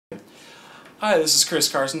Hi, this is Chris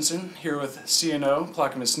Carstensen, here with CNO,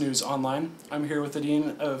 Clackamas News Online. I'm here with the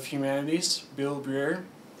Dean of Humanities, Bill Briare.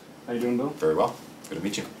 How you doing, Bill? Very well. Good to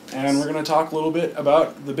meet you. And we're going to talk a little bit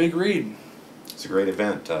about the Big Read. It's a great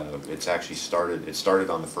event. It's actually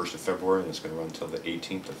started on the 1st of February and it's going to run until the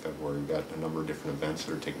 18th of February. We've got a number of different events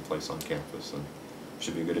that are taking place on campus and it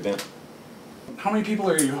should be a good event. How many people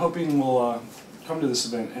are you hoping will come to this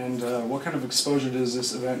event, and what kind of exposure does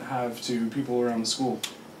this event have to people around the school?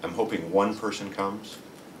 I'm hoping one person comes.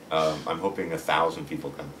 I'm hoping 1,000 people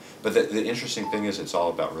come. But the interesting thing is it's all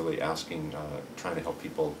about really asking, trying to help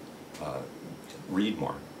people read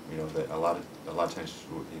more. You know, that a lot of times,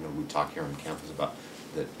 you know, we talk here on campus about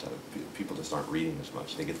that people just aren't reading as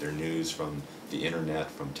much. They get their news from the internet,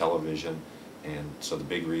 from television, and so the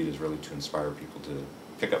Big Read is really to inspire people to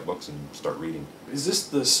pick up books and start reading. Is this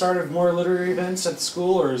the start of more literary events at the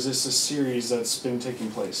school, or is this a series that's been taking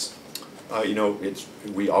place? You know,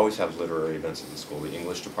 we always have literary events at the school. The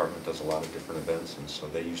English department does a lot of different events, and so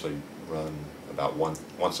they usually run about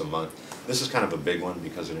once a month. This is kind of a big one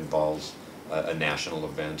because it involves a national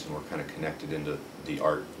event, and we're kind of connected into the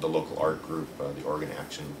local art group, the Oregon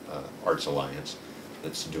Action Arts Alliance,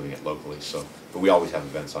 that's doing it locally. So, but we always have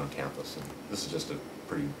events on campus, and this is just a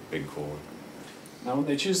pretty big, cool one. Now, when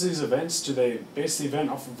they choose these events, do they base the event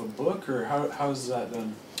off of a book, or how is that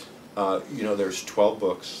done? You know, there's 12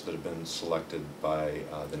 books that have been selected by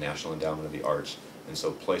the National Endowment of the Arts, and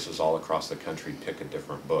so places all across the country pick a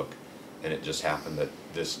different book. And it just happened that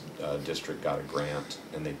this district got a grant,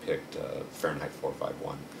 and they picked Fahrenheit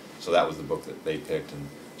 451. So that was the book that they picked, and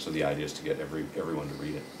so the idea is to get everyone to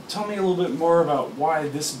read it. Tell me a little bit more about why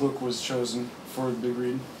this book was chosen for the Big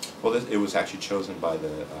Read. Well, it was actually chosen by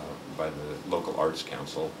the local arts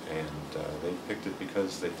council, and they picked it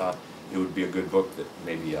because they thought it would be a good book that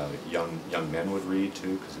maybe young men would read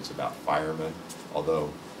too, because it's about firemen.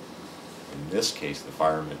 Although in this case, the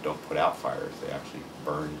firemen don't put out fires; they actually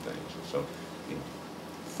burn things. And so, you know,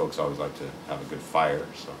 folks always like to have a good fire.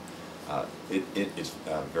 So it's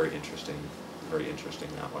very interesting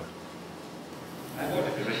that way. I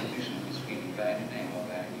voted the resolution of this meeting by the name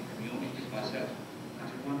of communities myself.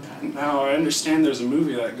 Now, I understand there's a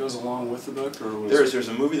movie that goes along with the book, or was There's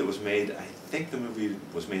a movie that was made, I think the movie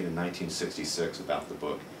was made in 1966 about the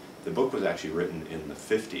book. The book was actually written in the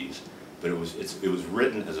 50s, but it was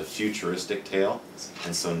written as a futuristic tale,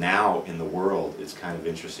 and so now in the world it's kind of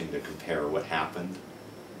interesting to compare what happened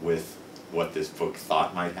with what this book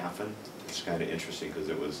thought might happen. It's kind of interesting because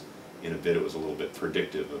it was a little bit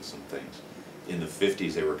predictive of some things. In the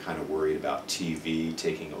 50s they were kind of worried about TV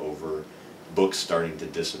taking over, books starting to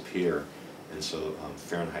disappear, and so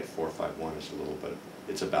Fahrenheit 451 is a little bit,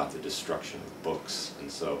 it's about the destruction of books,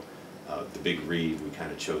 and so the Big Read, we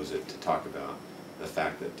kind of chose it to talk about the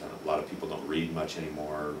fact that a lot of people don't read much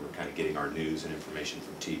anymore. We're kind of getting our news and information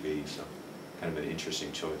from TV, so kind of an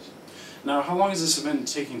interesting choice. Now, how long is this event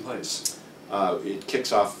taking place? It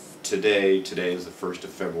kicks off today. Today is the 1st of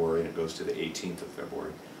February, and it goes to the 18th of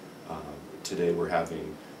February. Today we're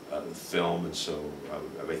having film, and so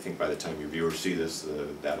I think by the time your viewers see this,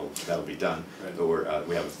 that'll be done. Right. But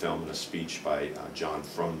we have a film and a speech by John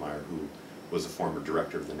Frohnmeyer, who was the former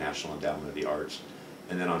director of the National Endowment of the Arts.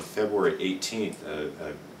 And then on February 18th,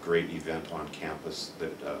 a great event on campus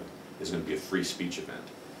that is going to be a free speech event.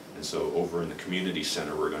 And so over in the community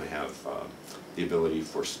center, we're going to have the ability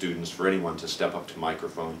for students, for anyone to step up to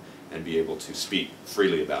microphone and be able to speak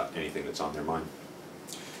freely about anything that's on their mind.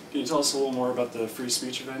 Can you tell us a little more about the free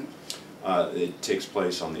speech event? It takes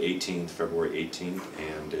place on the 18th, February 18th,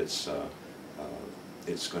 and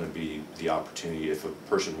it's going to be the opportunity, if a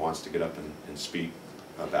person wants to get up and speak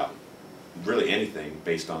about really anything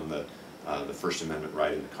based on the First Amendment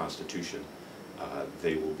right in the Constitution,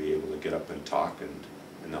 they will be able to get up and talk,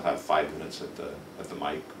 and they'll have 5 minutes at the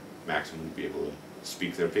mic maximum to be able to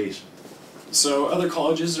speak their piece. So other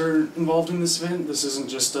colleges are involved in this event? This isn't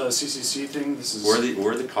just a CCC thing? This is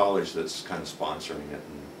We're the college that's kind of sponsoring it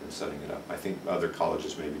and setting it up. I think other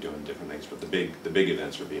colleges may be doing different things, but the big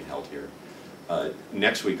events are being held here.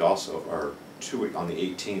 Next week also, or 2 weeks, on the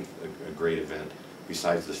 18th, a great event,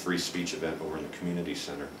 besides the free speech event over in the community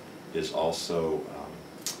center, is also,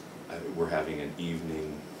 we're having an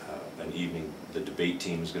evening, the debate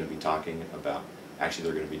team is going to be talking about, actually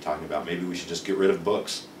they're going to be talking about maybe we should just get rid of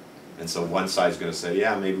books. And so one side's going to say,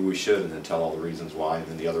 yeah, maybe we should, and then tell all the reasons why, and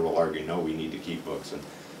then the other will argue, no, we need to keep books. And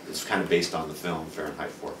it's kind of based on the film, Fahrenheit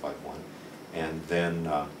 451. And then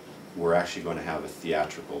we're actually going to have a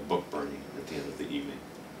theatrical book burning at the end of the evening,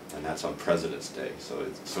 and that's on President's Day. So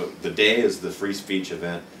the day is the free speech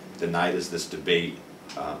event, the night is this debate,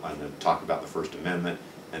 I'm going to talk about the First Amendment,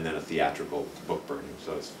 and then a theatrical book burning.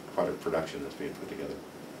 So it's quite a production that's being put together.